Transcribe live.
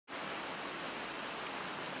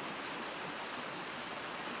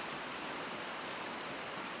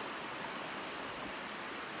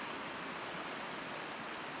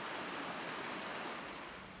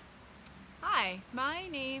Hi, my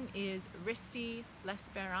name is Risty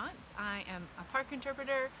L'Esperance. I am a park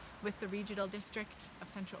interpreter with the Regional District of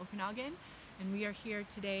Central Okanagan, and we are here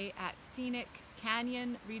today at Scenic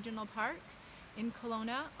Canyon Regional Park in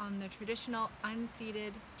Kelowna on the traditional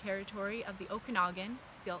unceded territory of the Okanagan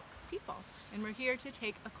Syilx people. And we're here to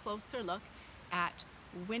take a closer look at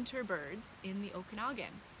winter birds in the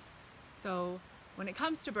Okanagan. So when it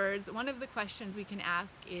comes to birds, one of the questions we can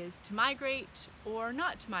ask is to migrate or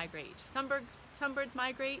not to migrate. Some birds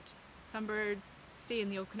migrate, some birds stay in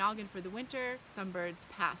the Okanagan for the winter, some birds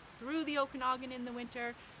pass through the Okanagan in the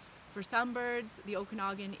winter. For some birds, the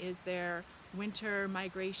Okanagan is their winter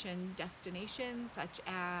migration destination, such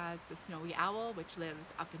as the snowy owl, which lives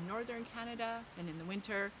up in northern Canada, and in the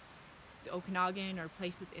winter, the Okanagan or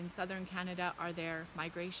places in southern Canada are their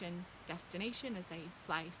migration destination as they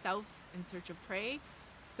fly south in search of prey.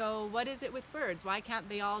 So what is it with birds? Why can't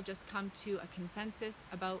they all just come to a consensus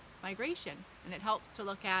about migration? And it helps to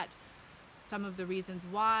look at some of the reasons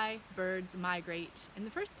why birds migrate in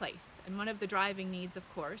the first place. And one of the driving needs, of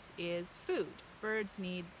course, is food. Birds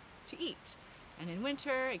need to eat. And in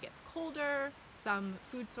winter, it gets colder, some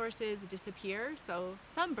food sources disappear, so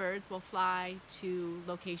some birds will fly to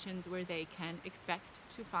locations where they can expect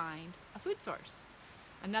to find a food source.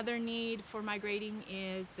 Another need for migrating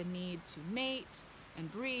is the need to mate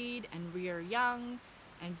and breed and rear young,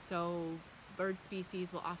 and so bird species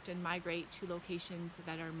will often migrate to locations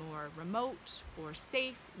that are more remote or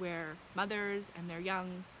safe, where mothers and their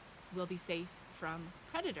young will be safe from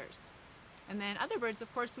predators. And then other birds,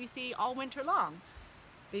 of course, we see all winter long.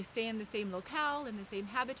 They stay in the same locale, in the same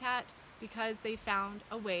habitat, because they found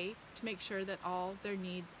a way to make sure that all their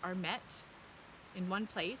needs are met in one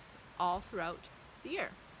place all throughout the year.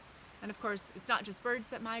 And of course, it's not just birds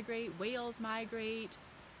that migrate. Whales migrate,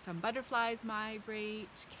 some butterflies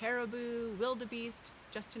migrate, caribou, wildebeest,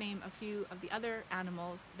 just to name a few of the other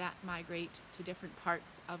animals that migrate to different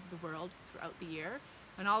parts of the world throughout the year.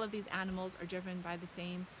 And all of these animals are driven by the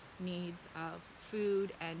same needs of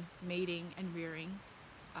food and mating and rearing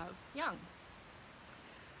of young.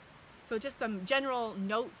 So just some general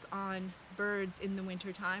notes on birds in the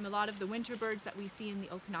winter time. A lot of the winter birds that we see in the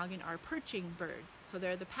Okanagan are perching birds. So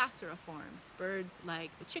they're the passeriforms, birds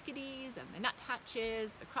like the chickadees and the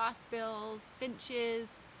nuthatches, the crossbills, finches,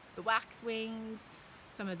 the waxwings,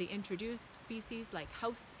 some of the introduced species like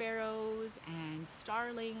house sparrows and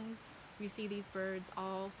starlings. We see these birds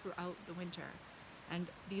all throughout the winter. And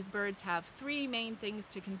these birds have three main things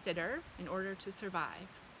to consider in order to survive.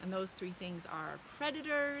 And those three things are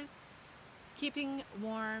predators, keeping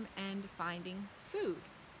warm, and finding food.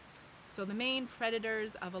 So the main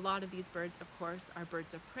predators of a lot of these birds, of course, are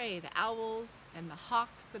birds of prey, the owls and the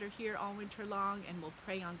hawks that are here all winter long and will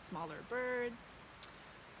prey on smaller birds.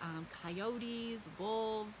 Coyotes,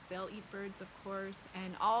 wolves, they'll eat birds, of course,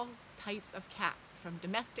 and all types of cats, from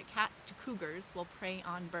domestic cats to cougars, will prey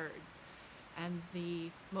on birds. And the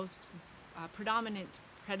most predominant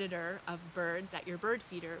predator of birds at your bird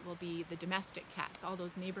feeder will be the domestic cats, all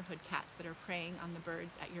those neighborhood cats that are preying on the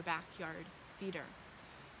birds at your backyard feeder.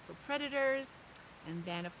 So predators, and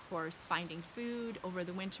then of course finding food over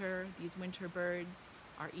the winter. These winter birds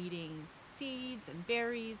are eating seeds and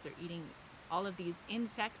berries. They're eating all of these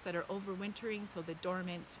insects that are overwintering, so the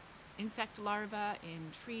dormant insect larvae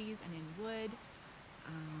in trees and in wood,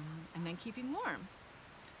 and then keeping warm.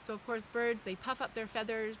 So of course birds, they puff up their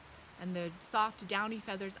feathers, and the soft downy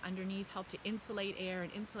feathers underneath help to insulate air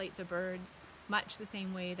and insulate the birds, much the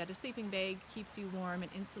same way that a sleeping bag keeps you warm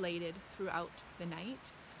and insulated throughout the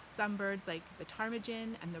night. Some birds, like the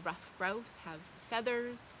ptarmigan and the ruffed grouse, have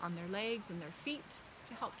feathers on their legs and their feet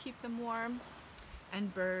to help keep them warm.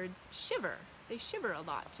 And birds shiver. They shiver a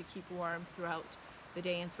lot to keep warm throughout the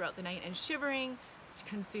day and throughout the night, and shivering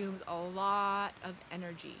consumes a lot of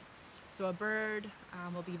energy. So a bird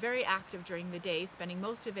will be very active during the day, spending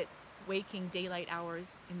most of its waking daylight hours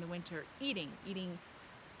in the winter eating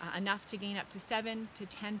enough to gain up to 7 to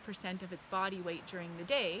 10% of its body weight during the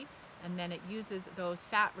day, and then it uses those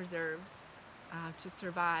fat reserves to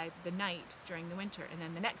survive the night during the winter. And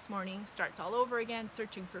then the next morning starts all over again,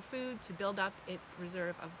 searching for food to build up its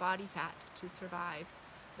reserve of body fat to survive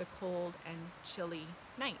the cold and chilly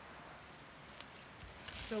nights.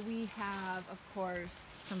 So we have, of course,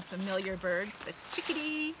 some familiar birds, the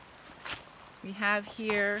chickadee. We have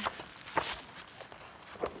here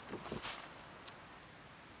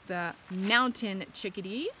the mountain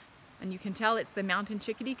chickadee, and you can tell it's the mountain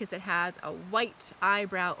chickadee because it has a white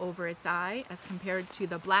eyebrow over its eye as compared to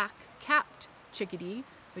the black-capped chickadee,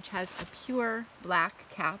 which has a pure black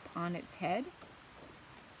cap on its head.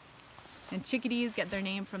 And chickadees get their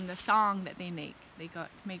name from the song that they make. They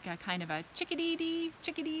make a kind of a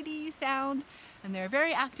chickadee sound, and they're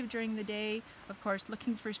very active during the day, of course,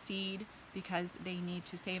 looking for seed because they need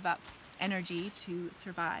to save up energy to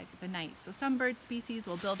survive the night. So some bird species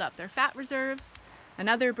will build up their fat reserves.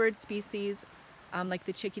 Another bird species, like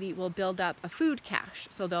the chickadee, will build up a food cache.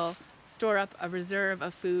 So they'll store up a reserve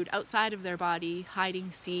of food outside of their body,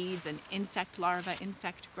 hiding seeds and insect larvae,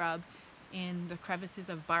 insect grub in the crevices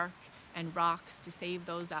of bark and rocks to save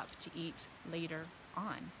those up to eat later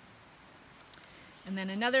on. And then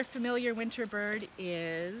another familiar winter bird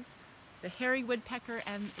is the hairy woodpecker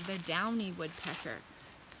and the downy woodpecker.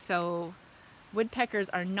 So woodpeckers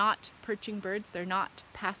are not perching birds, they're not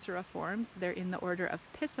passeriforms, they're in the order of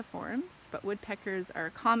piciforms, but woodpeckers are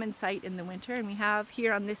a common sight in the winter. And we have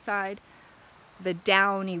here on this side the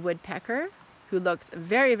downy woodpecker, who looks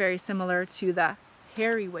very, very similar to the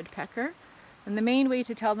hairy woodpecker. And the main way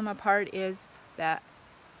to tell them apart is that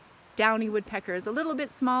downy woodpecker is a little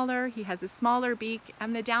bit smaller, he has a smaller beak,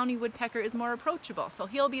 and the downy woodpecker is more approachable. So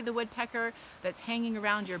he'll be the woodpecker that's hanging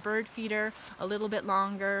around your bird feeder a little bit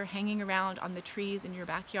longer, hanging around on the trees in your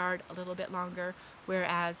backyard a little bit longer,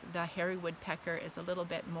 whereas the hairy woodpecker is a little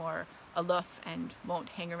bit more aloof and won't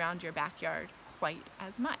hang around your backyard quite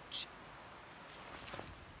as much.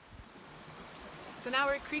 So now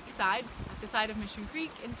we're at Creekside, at the side of Mission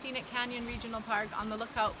Creek in Scenic Canyon Regional Park, on the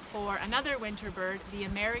lookout for another winter bird, the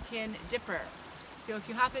American dipper. So if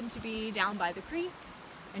you happen to be down by the creek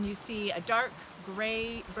and you see a dark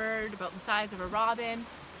gray bird about the size of a robin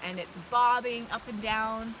and it's bobbing up and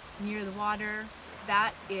down near the water,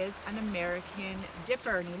 that is an American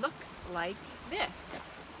dipper, and he looks like this.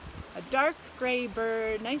 A dark gray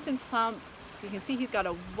bird, nice and plump. You can see he's got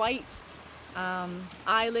a white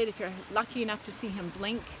eyelid. If you're lucky enough to see him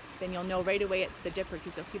blink, then you'll know right away it's the dipper,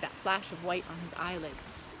 because you'll see that flash of white on his eyelid.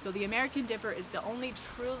 So the American dipper is the only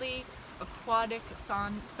truly aquatic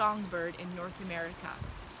songbird in North America,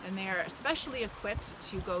 and they are especially equipped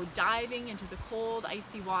to go diving into the cold,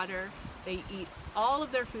 icy water. They eat all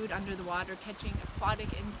of their food under the water, catching aquatic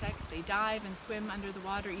insects. They dive and swim under the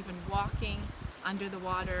water, even walking under the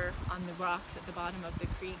water on the rocks at the bottom of the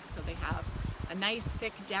creek. So they have a nice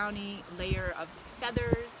thick downy layer of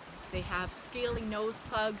feathers. They have scaly nose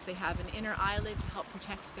plugs. They have an inner eyelid to help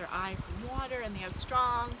protect their eye from water, and they have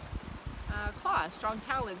strong claws, strong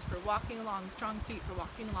talons for walking along, strong feet for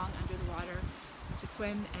walking along under the water to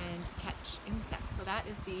swim and catch insects. So that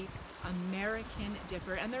is the American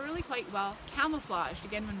dipper, and they're really quite well camouflaged.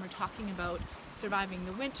 Again, when we're talking about surviving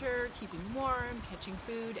the winter, keeping warm, catching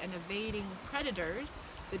food, and evading predators,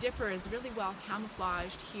 the dipper is really well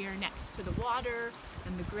camouflaged here next to the water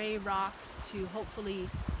and the gray rocks to hopefully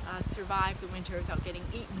survive the winter without getting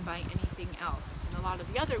eaten by anything else. And a lot of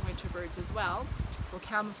the other winter birds as well will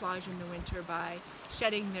camouflage in the winter by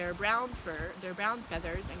shedding their brown fur, their brown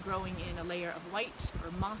feathers, and growing in a layer of white or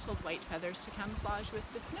mottled white feathers to camouflage with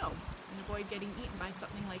the snow and avoid getting eaten by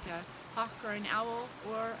something like a hawk or an owl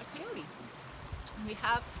or a coyote. And we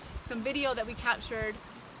have some video that we captured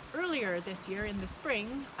earlier this year in the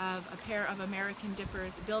spring of a pair of American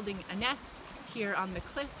dippers building a nest here on the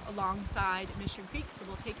cliff alongside Mission Creek, so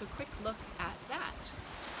we'll take a quick look at that.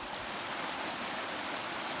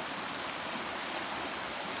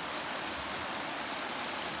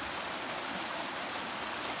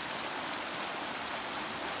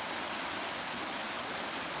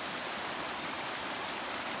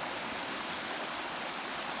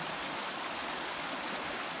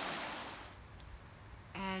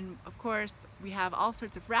 And of course, we have all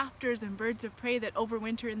sorts of raptors and birds of prey that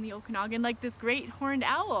overwinter in the Okanagan, like this great horned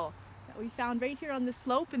owl that we found right here on the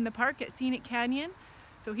slope in the park at Scenic Canyon.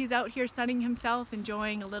 So he's out here sunning himself,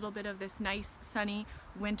 enjoying a little bit of this nice sunny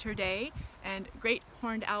winter day. And great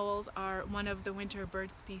horned owls are one of the winter bird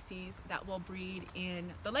species that will breed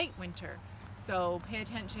in the late winter. So pay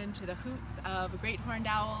attention to the hoots of great horned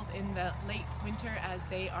owls in the late winter as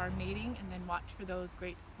they are mating, and then watch for those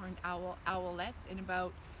great horned owlets in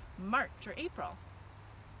about March or April.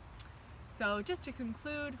 So just to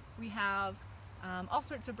conclude, we have all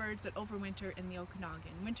sorts of birds that overwinter in the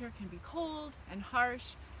Okanagan. Winter can be cold and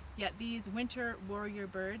harsh, yet these winter warrior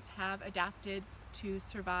birds have adapted to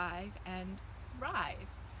survive and thrive.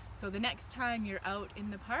 So the next time you're out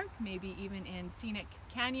in the park, maybe even in Scenic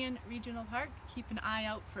Canyon Regional Park, keep an eye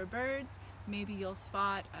out for birds. Maybe you'll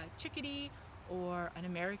spot a chickadee or an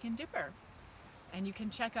American dipper. And you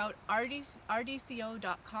can check out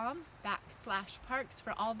rdco.com/parks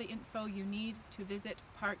for all the info you need to visit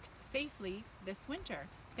parks safely this winter.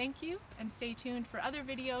 Thank you, and stay tuned for other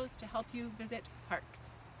videos to help you visit parks.